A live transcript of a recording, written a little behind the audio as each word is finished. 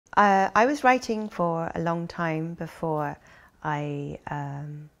I was writing for a long time before I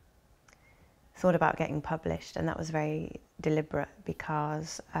thought about getting published, and that was very deliberate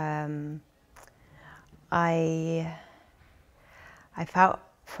because I felt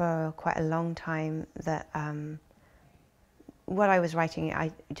for quite a long time that what I was writing,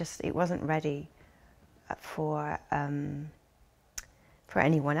 it wasn't ready for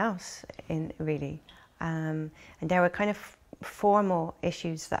anyone else, really. And there were kind of formal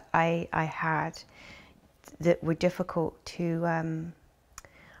issues that I had that were difficult to,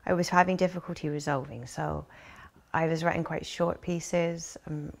 I was having difficulty resolving. So I was writing quite short pieces,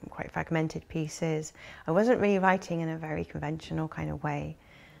 quite fragmented pieces. I wasn't really writing in a very conventional kind of way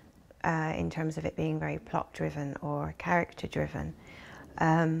in terms of it being very plot driven or character driven.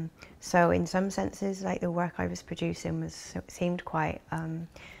 So in some senses, like, the work I was producing seemed quite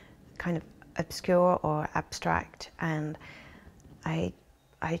kind of obscure or abstract, and I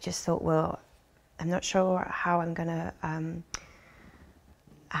just thought, well, I'm not sure how I'm going to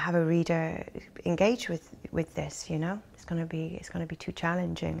have a reader engage with this. You know, it's going to be too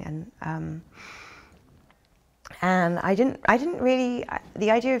challenging, and I didn't really,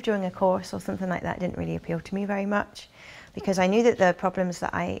 the idea of doing a course or something like that didn't really appeal to me very much, because I knew that the problems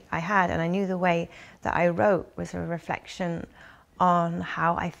that I had, and I knew the way that I wrote was a reflection on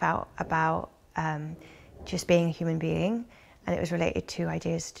how I felt about just being a human being, and it was related to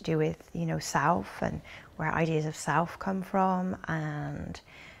ideas to do with, you know, self, and where ideas of self come from, and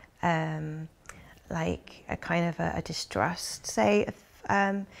like a kind of a distrust, say, of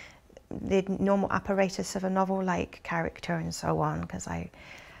the normal apparatus of a novel, like character and so on, because I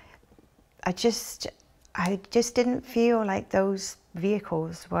just didn't feel like those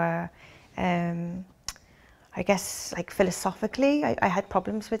vehicles were, I guess, like, philosophically, I had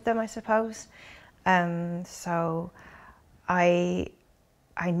problems with them, I suppose. So I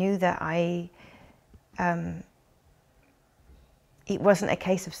knew that it wasn't a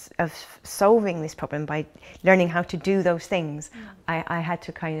case of solving this problem by learning how to do those things. I had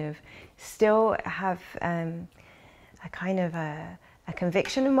to kind of still have a kind of a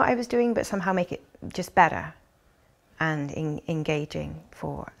conviction in what I was doing, but somehow make it just better and engaging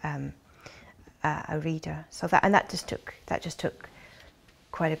for a reader. So that just took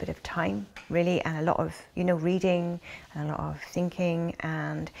quite a bit of time, really, and a lot of, you know, reading and a lot of thinking,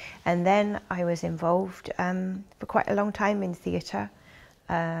 and then I was involved for quite a long time in theatre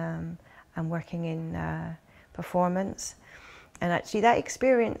and working in performance, and actually that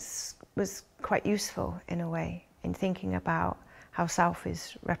experience was quite useful in a way in thinking about how self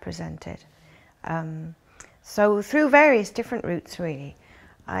is represented. So through various different routes, really,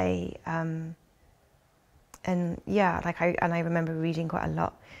 and yeah, like I remember reading quite a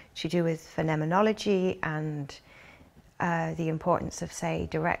lot to do with phenomenology and the importance of, say,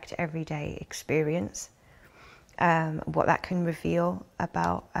 direct everyday experience, what that can reveal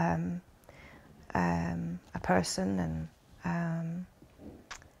about a person, and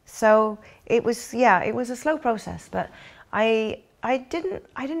so it was a slow process, but I didn't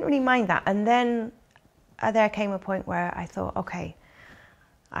really mind that. And then there came a point where I thought, okay,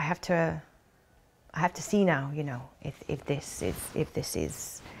 I have to see now, you know, if this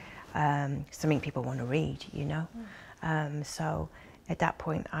is something people want to read, you know. So at that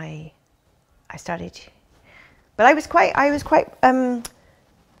point, I started, but I was quite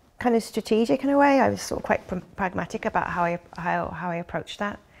kind of strategic in a way. I was sort of quite pragmatic about how I approached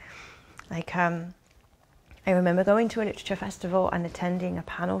that. Like, I remember going to a literature festival and attending a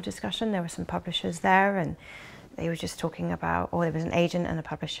panel discussion. There were some publishers there, and they were just talking about, or there was an agent and a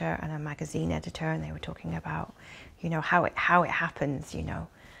publisher and a magazine editor, and they were talking about, you know, how it happens, you know,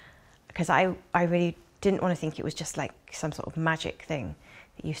 because I really didn't want to think it was just like some sort of magic thing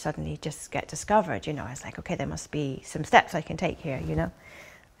that you suddenly just get discovered, you know. I was like, okay, there must be some steps I can take here, you know,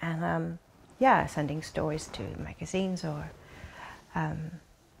 and yeah, sending stories to magazines or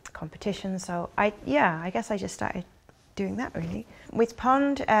competitions. So I guess I just started doing that, really. With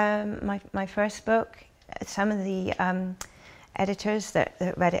Pond, my first book, some of the editors that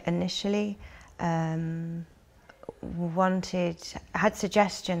read it initially had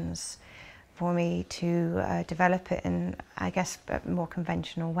suggestions for me to develop it in, I guess, more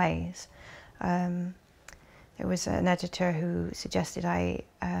conventional ways. There was an editor who suggested I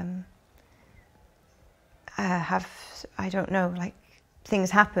have, I don't know, like,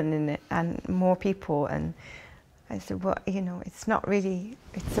 things happen in it and more people, and I said, well, you know, it's not really,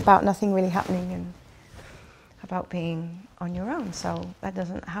 it's about nothing really happening and about being on your own, so that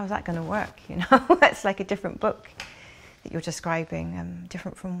doesn't, how's that going to work, you know? It's like a different book that you're describing,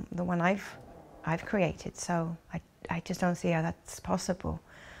 different from the one I've created, so I just don't see how that's possible.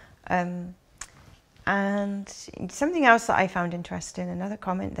 And something else that I found interesting, another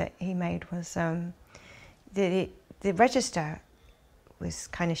comment that he made was the register was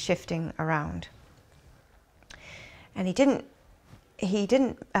kind of shifting around, and he didn't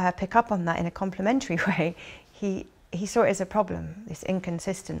pick up on that in a complimentary way. He saw it as a problem, this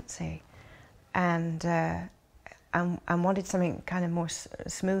inconsistency, and wanted something kind of more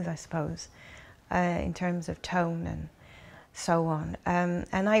smooth, I suppose, in terms of tone and so on.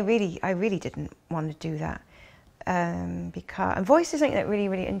 And I really didn't want to do that, because voice is something that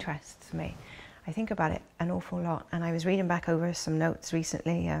really interests me. I think about it an awful lot, and I was reading back over some notes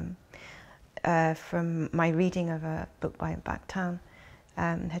recently from my reading of a book by Bakhtan,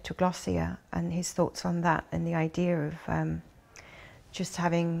 Heteroglossia, and his thoughts on that, and the idea of just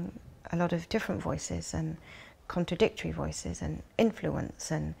having a lot of different voices and contradictory voices and influence,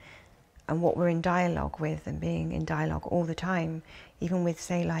 and what we're in dialogue with, and being in dialogue all the time, even with,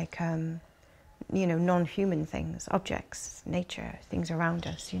 say, like you know, non-human things, objects, nature, things around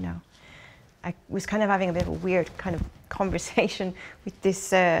us, you know. I was kind of having a bit of a weird kind of conversation with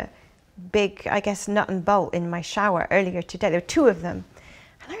this big, I guess, nut and bolt in my shower earlier today. There were two of them.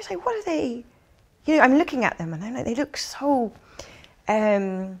 And I was like, what are they? You know, I'm looking at them and I'm like, they look so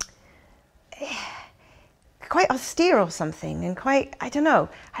quite austere or something, and quite, I don't know.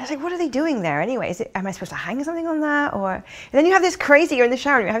 I was like, what are they doing there anyway? Am I supposed to hang something on that? Or, and then you have this crazy, you're in the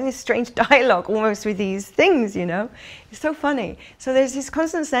shower and you're having this strange dialogue almost with these things, you know? It's so funny. So there's this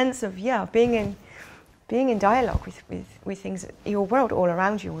constant sense of, yeah, being in dialogue with things, your world all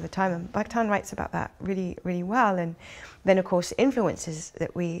around you all the time. And Bakhtan writes about that really well. And then, of course, influences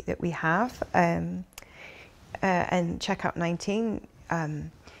that we have. And Checkout 19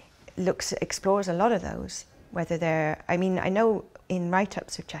 explores a lot of those. Whether they're, I mean, I know in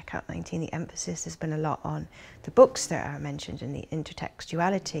write-ups of Checkout 19, the emphasis has been a lot on the books that are mentioned in the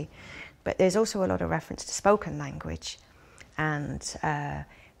intertextuality, but there's also a lot of reference to spoken language and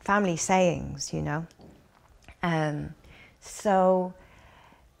family sayings, you know. So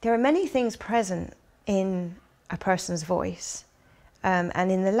there are many things present in a person's voice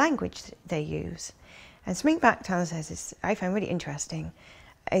and in the language they use. And something Bakhtan says is, I find really interesting,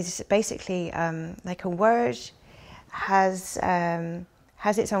 is basically like a word has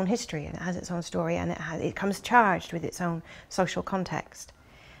its own history, and it has its own story, and it comes charged with its own social context.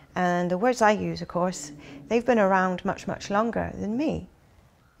 And the words I use, of course, they've been around much longer than me.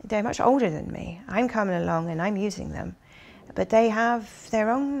 They're much older than me. I'm coming along and I'm using them, but they have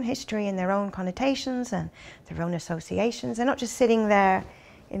their own history and their own connotations and their own associations. They're not just sitting there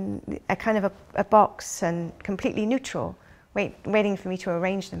in a kind of a box and completely neutral, waiting for me to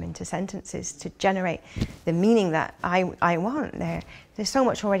arrange them into sentences to generate the meaning that I want. There's so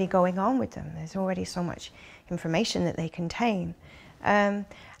much already going on with them. There's already so much information that they contain. And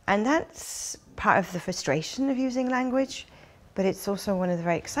that's part of the frustration of using language, but it's also one of the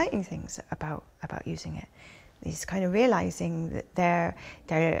very exciting things about using it. Is kind of realizing that their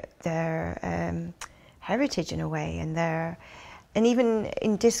heritage in a way, and even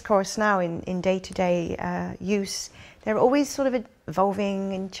in discourse now, in day-to-day use, they're always sort of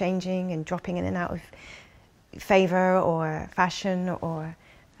evolving and changing and dropping in and out of favor or fashion, or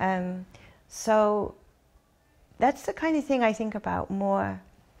so that's the kind of thing I think about more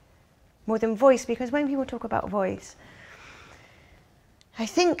than voice, because when people talk about voice, I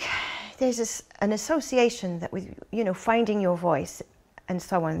think there's an association that with, you know, finding your voice and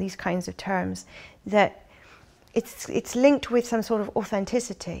so on, these kinds of terms, that it's linked with some sort of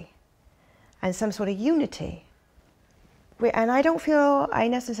authenticity and some sort of unity. And I don't feel I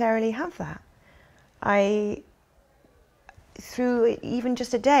necessarily have that. Through even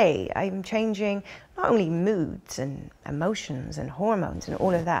just a day, I'm changing not only moods and emotions and hormones and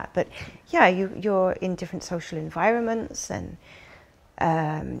all of that, but yeah, you're in different social environments, and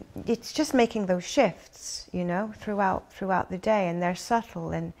it's just making those shifts, you know, throughout the day, and they're subtle,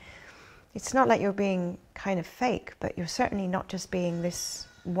 and it's not like you're being kind of fake, but you're certainly not just being this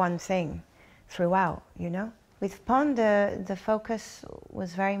one thing throughout, you know. With Pon, the focus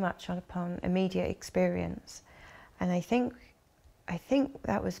was very much upon immediate experience, and I think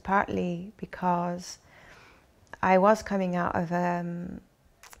that was partly because I was coming out of a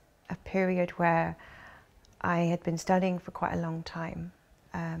period where I had been studying for quite a long time,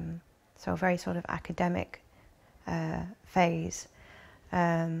 so a very sort of academic phase,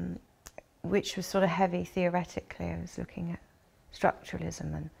 which was sort of heavy theoretically. I was looking at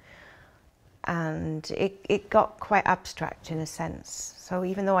structuralism, and it got quite abstract in a sense. So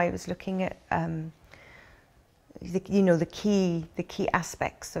even though I was looking at the key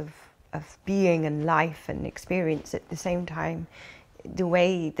aspects of being and life and experience, at the same time the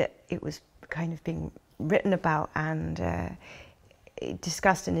way that it was kind of being written about and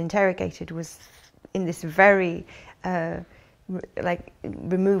discussed and interrogated was in this very like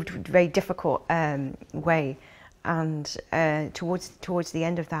removed, very difficult way. And towards the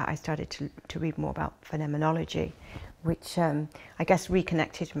end of that, I started to read more about phenomenology, which I guess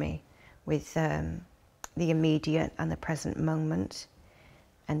reconnected me with the immediate and the present moment,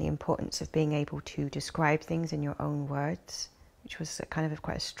 and the importance of being able to describe things in your own words, which was kind of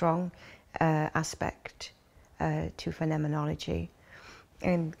quite a strong aspect to phenomenology,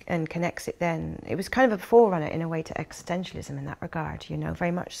 and connects it then. It was kind of a forerunner in a way to existentialism in that regard, you know,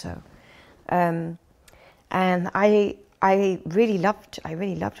 very much so. And I really loved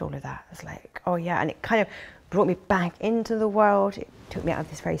all of that. I was like, oh yeah, and it kind of brought me back into the world. It took me out of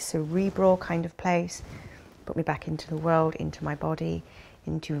this very cerebral kind of place, brought me back into the world, into my body,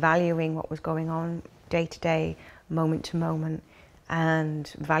 into valuing what was going on day to day, moment to moment,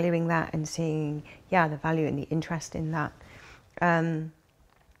 and valuing that and seeing, yeah, the value and the interest in that.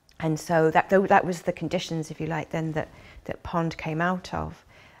 And so that was the conditions, if you like, then that Pond came out of.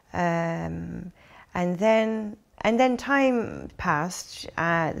 And then time passed,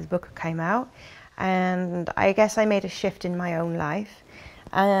 the book came out, and I guess I made a shift in my own life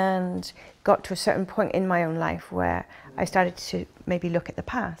and got to a certain point in my own life where I started to maybe look at the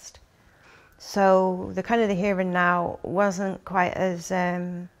past. So the kind of the here and now wasn't quite as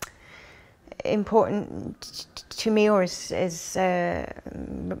important to me, or as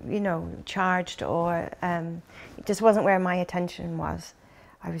you know, charged, or it just wasn't where my attention was.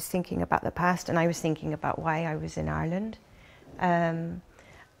 I was thinking about the past, and I was thinking about why I was in Ireland, and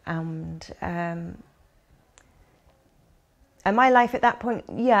my life at that point,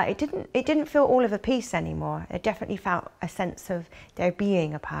 yeah, it didn't feel all of a piece anymore. It definitely felt a sense of there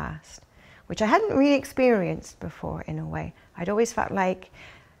being a past, which I hadn't really experienced before in a way. I'd always felt like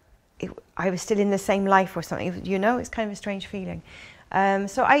I was still in the same life or something, you know. It's kind of a strange feeling.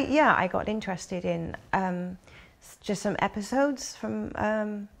 So I got interested in just some episodes from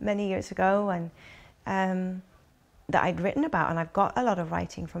many years ago, and that I'd written about, and I've got a lot of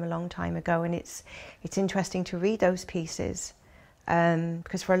writing from a long time ago, and it's interesting to read those pieces,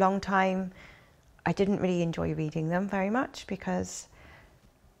 because for a long time I didn't really enjoy reading them very much, because,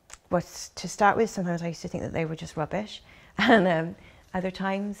 well, to start with, sometimes I used to think that they were just rubbish, and other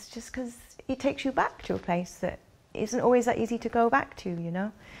times just because it takes you back to a place that isn't always that easy to go back to, you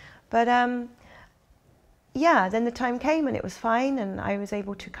know. But yeah, then the time came and it was fine, and I was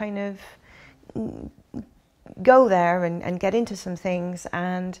able to kind of go there and get into some things,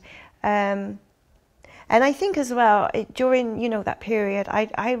 and I think as well, during, you know, that period,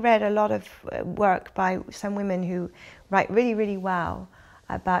 I read a lot of work by some women who write really, really well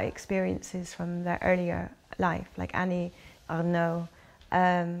about experiences from their earlier life, like Annie Arnaud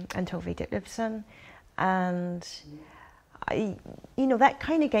and Tove Ditlevsen, and you know, that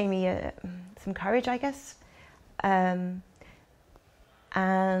kind of gave me some courage, I guess, and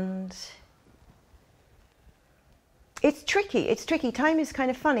it's tricky. Time is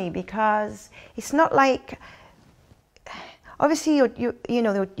kind of funny, because it's not like, obviously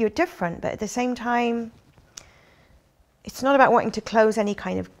you're different, but at the same time, it's not about wanting to close any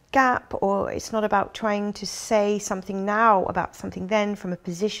kind of gap, or it's not about trying to say something now about something then from a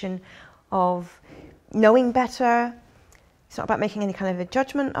position of knowing better. It's not about making any kind of a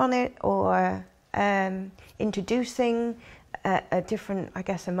judgment on it, or introducing a different, I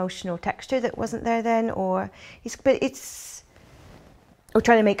guess, emotional texture that wasn't there then, or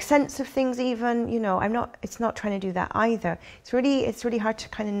trying to make sense of things even, you know. It's not trying to do that either. It's really hard to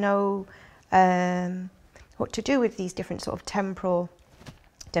kind of know what to do with these different sort of temporal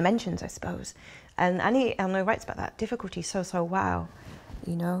dimensions, I suppose. And Annie writes about that difficulty so well,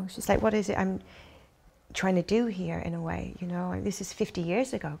 you know. She's like, what is it I'm trying to do here, in a way, you know? This is 50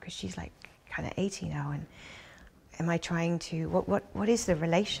 years ago, because she's like kind of 80 now, and am I trying to, what is the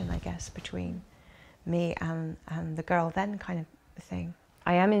relation, I guess, between me and the girl then, kind of thing.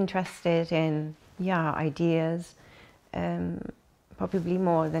 I am interested in, yeah, ideas, probably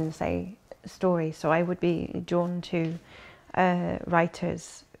more than, say, stories. So I would be drawn to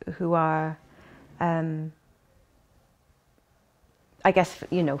writers who are, I guess,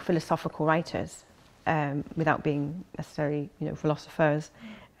 you know, philosophical writers, without being necessarily, you know, philosophers,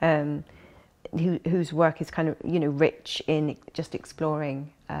 whose work is kind of, you know, rich in just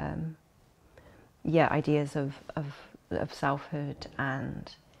exploring, yeah, ideas of selfhood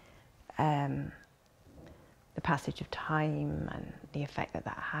and the passage of time and the effect that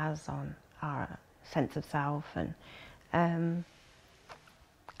has on our sense of self, and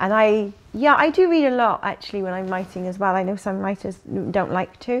And I do read a lot actually when I'm writing as well. I know some writers don't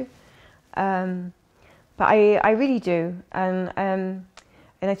like to, but I really do, and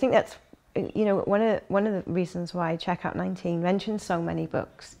I think that's, you know, one of the reasons why Checkout 19 mentions so many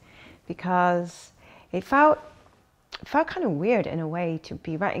books, because it felt kind of weird in a way to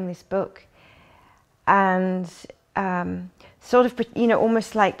be writing this book and sort of, you know,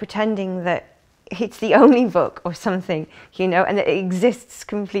 almost like pretending that it's the only book or something, you know, and that it exists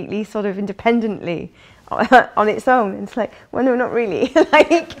completely sort of independently on its own. And it's like, well, no, not really.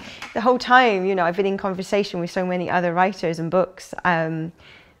 Like the whole time, you know, I've been in conversation with so many other writers and books.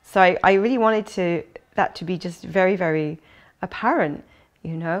 So I really wanted that to be just very, very apparent,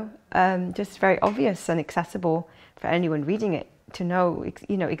 you know, just very obvious and accessible for anyone reading it to know,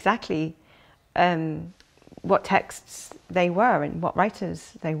 you know, exactly what texts they were and what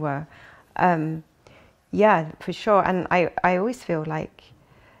writers they were. Yeah, for sure. And I always feel like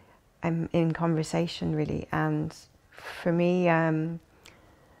I'm in conversation, really. And for me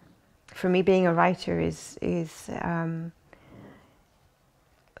being a writer is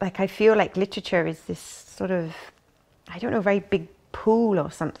like, I feel like literature is this sort of, I don't know, very big pool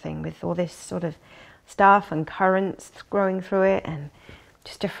or something with all this sort of stuff and currents growing through it, and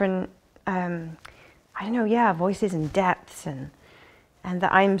just different, I don't know, yeah, voices and depths, and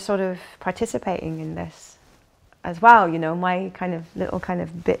that I'm sort of participating in this as well, you know, my kind of little kind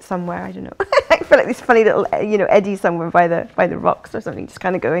of bit somewhere, I don't know. I feel like this funny little, you know, eddy somewhere by the rocks or something, just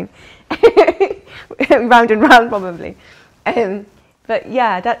kind of going round and round probably. But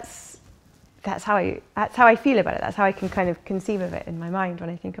yeah, that's how I feel about it. That's how I can kind of conceive of it in my mind when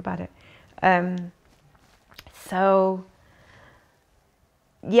I think about it. So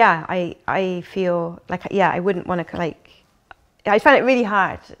yeah, I feel like, yeah, I wouldn't want to, like, I find it really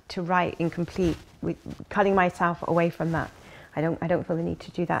hard to write incomplete, with cutting myself away from that. I don't feel the need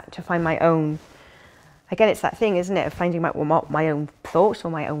to do that, to find my own. Again, it's that thing, isn't it, of finding my own thoughts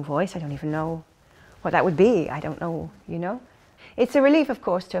or my own voice. I don't even know what that would be. I don't know, you know. It's a relief, of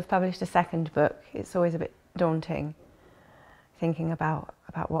course, to have published a second book. It's always a bit daunting, thinking about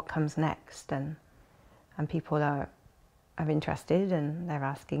what comes next, and people are interested and they're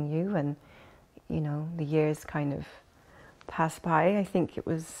asking you, and you know, the years kind of pass by. I think it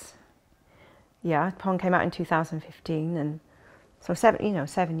was, yeah, Pond came out in 2015, and so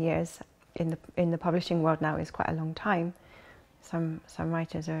 7 years in the publishing world now is quite a long time. Some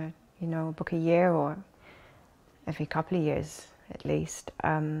writers are, you know, a book a year or every couple of years at least.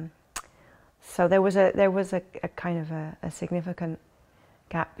 So there was a kind of a significant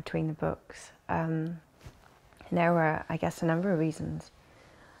gap between the books. And there were, I guess, a number of reasons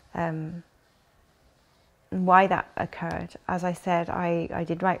why that occurred. As I said, I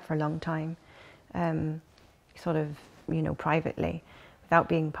did write for a long time, sort of, you know, privately, without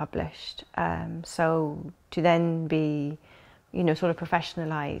being published. So to then be, you know, sort of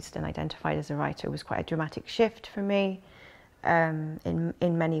professionalized and identified as a writer was quite a dramatic shift for me, in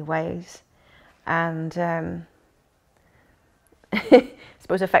many ways, and I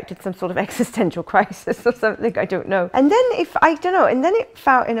suppose affected some sort of existential crisis or something, I don't know. And then and then it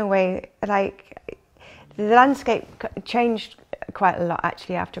felt in a way like the landscape changed quite a lot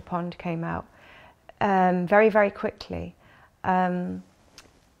actually after Pond came out, very, very quickly. Yeah,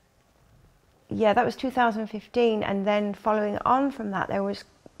 that was 2015, and then following on from that, there was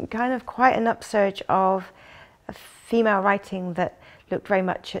kind of quite an upsurge of female writing that looked very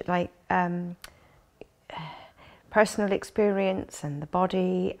much at like personal experience and the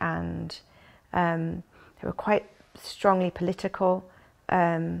body, and they were quite strongly political,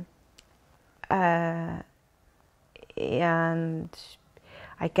 and I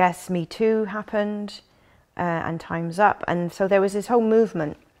guess Me Too happened, and Time's Up, and so there was this whole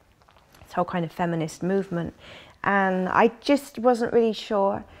movement, this whole kind of feminist movement, and I just wasn't really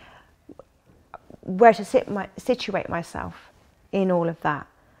sure where to situate myself in all of that.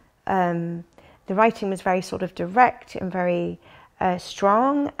 The writing was very sort of direct and very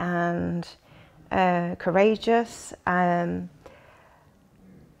strong and courageous, but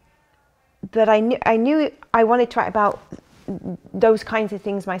I knew I wanted to write about those kinds of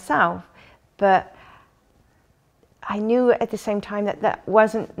things myself, but I knew at the same time that that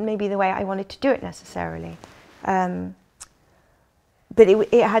wasn't maybe the way I wanted to do it necessarily. But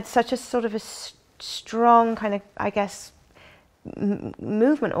it had such a sort of a strong kind of, I guess,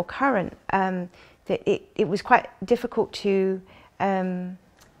 movement or current, that it was quite difficult to, I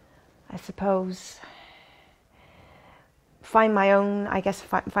suppose, find my own, I guess,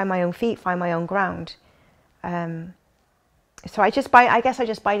 find my own feet, find my own ground. So I guess I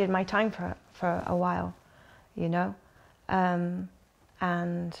just bided my time for a while, you know, and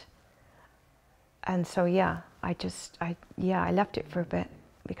and so yeah, I left it for a bit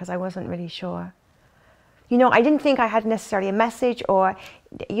because I wasn't really sure. You know, I didn't think I had necessarily a message, or,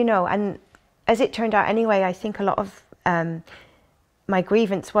 you know, and as it turned out anyway, I think a lot of my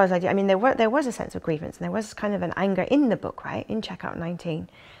grievance was, I mean, there was a sense of grievance, and there was kind of an anger in the book, right, in Checkout 19.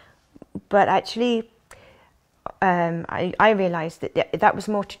 But actually, I realised that that was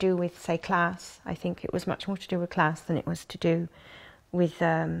more to do with, say, class. I think it was much more to do with class than it was to do with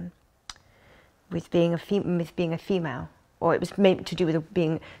being a female, or it was maybe to do with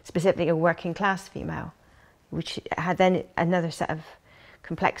being specifically a working class female, which had then another set of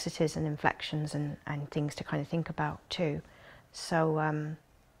complexities and inflections and things to kind of think about too. So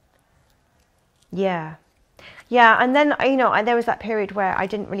yeah, and then, you know, there was that period where I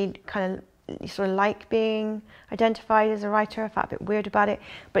didn't really kind of sort of like being identified as a writer. I felt a bit weird about it.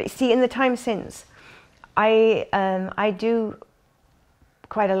 But see, in the time since, I do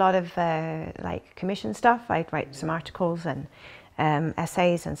quite a lot of like commission stuff. I write some articles and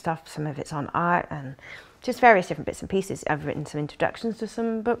essays and stuff. Some of it's on art and just various different bits and pieces. I've written some introductions to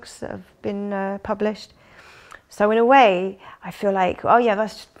some books that have been published. So in a way, I feel like, oh yeah,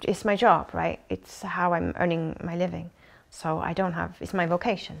 it's my job, right? It's how I'm earning my living. So it's my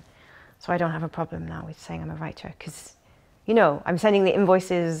vocation. So I don't have a problem now with saying I'm a writer, because, you know, I'm sending the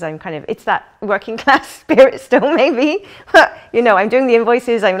invoices, it's that working class spirit still maybe. You know, I'm doing the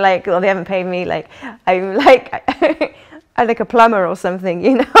invoices, I'm like, oh, they haven't paid me, like, I'm like, I'm like a plumber or something,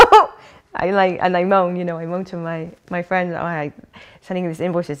 you know. I moan, you know, I moan to my friend, oh, I'm sending these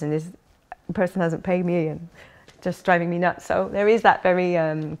invoices and this person hasn't paid me, and just driving me nuts. So there is that very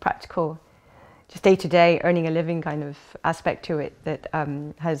practical, just day-to-day earning a living kind of aspect to it that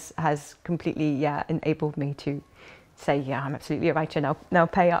has completely enabled me to say, yeah, I'm absolutely a writer now. Now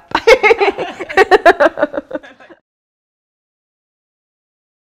pay up.